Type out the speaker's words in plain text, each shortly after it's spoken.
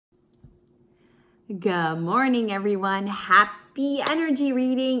Good morning, everyone. Happy energy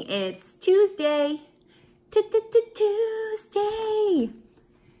reading. It's Tuesday. Tuesday.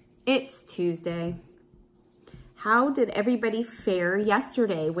 It's Tuesday. How did everybody fare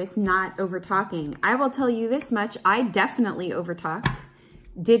yesterday with not over-talking? I will tell you this much. I definitely over-talked.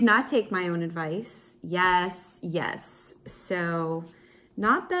 Did not take my own advice. Yes. So,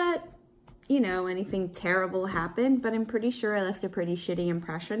 not that, anything terrible happened, but I'm pretty sure I left a pretty shitty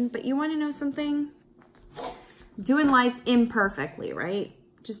impression. But you want to know something? Doing life imperfectly, right?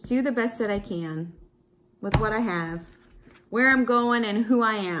 Just do the best that I can with what I have, where I'm going, and who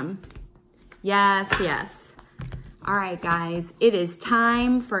I am. Yes. All right, guys, it is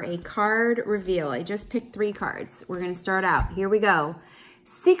time for a card reveal. I just picked 3 cards. We're going to start out. Here we go.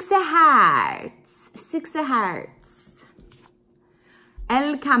 6 of Hearts. 6 of Hearts.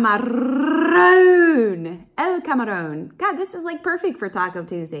 El Camarón. El Camarón. God, this is like perfect for Taco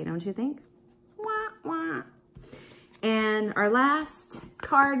Tuesday, don't you think? Wah, wah. And our last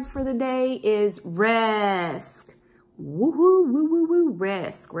card for the day is Risk. Woohoo, woo, woo, woo,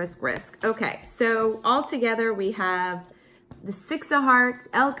 risk. Okay, so all together we have the 6 of Hearts,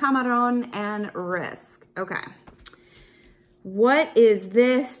 El Camarón, and Risk. Okay. What is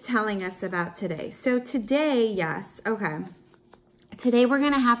this telling us about today? So today, yes, okay. Today we're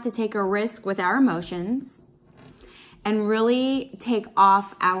going to have to take a risk with our emotions and really take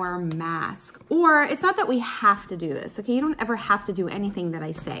off our mask. Or it's not that we have to do this, okay? You don't ever have to do anything that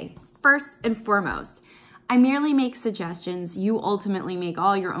I say. First and foremost, I merely make suggestions. You ultimately make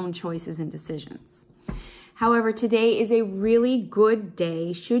all your own choices and decisions. However, today is a really good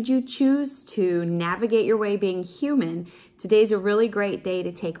day. Should you choose to navigate your way being human, today's a really great day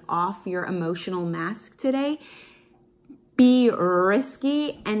to take off your emotional mask today. Be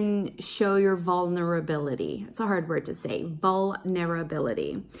risky and show your vulnerability. It's a hard word to say,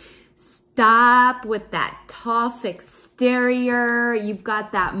 vulnerability. Stop with that tough exterior. You've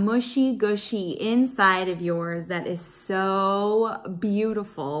got that mushy gushy inside of yours that is so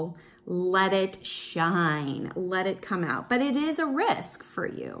beautiful. Let it shine. Let it come out. But it is a risk for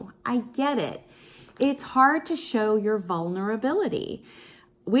you. I get it. It's hard to show your vulnerability.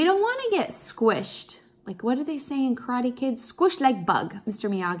 We don't want to get squished. Like, what do they say in Karate Kid? Squish like bug, Mr.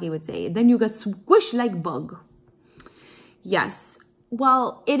 Miyagi would say. Then you got squished like bug. Yes.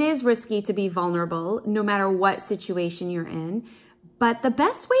 Well, it is risky to be vulnerable no matter what situation you're in. But the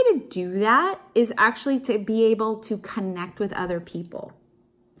best way to do that is actually to be able to connect with other people.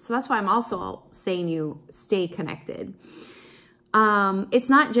 So that's why I'm also saying you stay connected. It's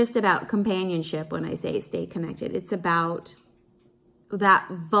not just about companionship when I say stay connected. It's about that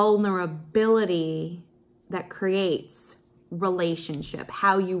vulnerability that creates relationship,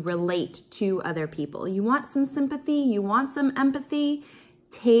 how you relate to other people. You want some sympathy, you want some empathy,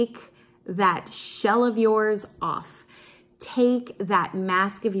 take that shell of yours off. Take that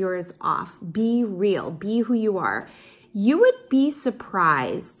mask of yours off. Be real, be who you are. You would be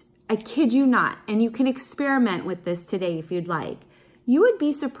surprised, I kid you not, and you can experiment with this today if you'd like. You would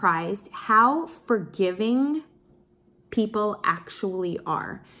be surprised how forgiving people actually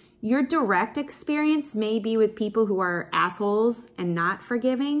are. Your direct experience may be with people who are assholes and not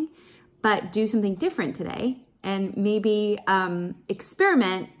forgiving, but do something different today and maybe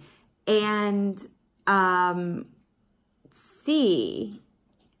experiment and see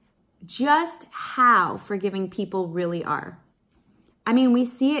just how forgiving people really are. I mean, we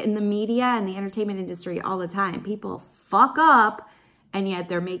see it in the media and the entertainment industry all the time. People fuck up and yet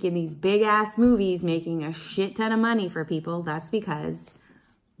they're making these big ass movies, making a shit ton of money for people. That's because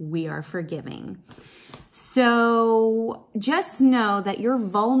we are forgiving. So just know that your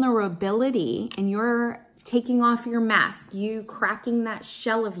vulnerability and your taking off your mask, you cracking that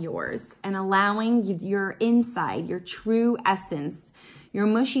shell of yours and allowing your inside, your true essence, your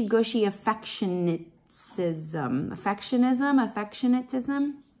mushy gushy affectionatism,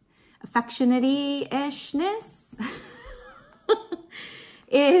 affectionity-ishness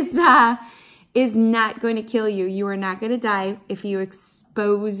is not going to kill you. You are not going to die if you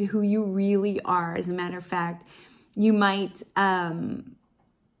expose who you really are. As a matter of fact, you might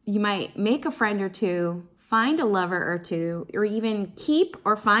make a friend or two, find a lover or two, or even keep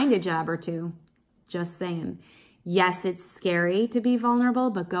or find a job or two. Just saying. Yes, it's scary to be vulnerable,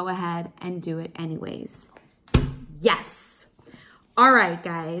 but go ahead and do it anyways. Yes. All right,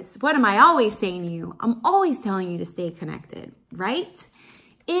 guys. What am I always saying to you? I'm always telling you to stay connected, right?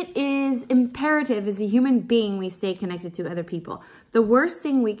 It is imperative as a human being we stay connected to other people. The worst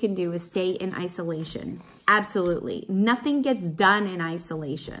thing we can do is stay in isolation. Absolutely. Nothing gets done in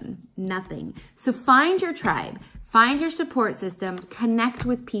isolation. Nothing. So find your tribe. Find your support system. Connect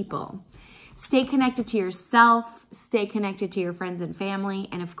with people. Stay connected to yourself, stay connected to your friends and family,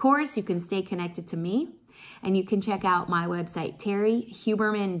 and of course, you can stay connected to me. And you can check out my website,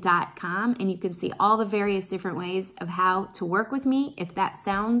 terriehuberman.com, and you can see all the various different ways of how to work with me. If that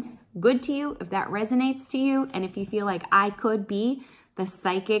sounds good to you, if that resonates to you, and if you feel like I could be the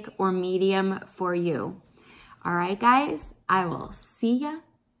psychic or medium for you. All right, guys, I will see ya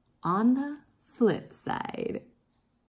on the flip side.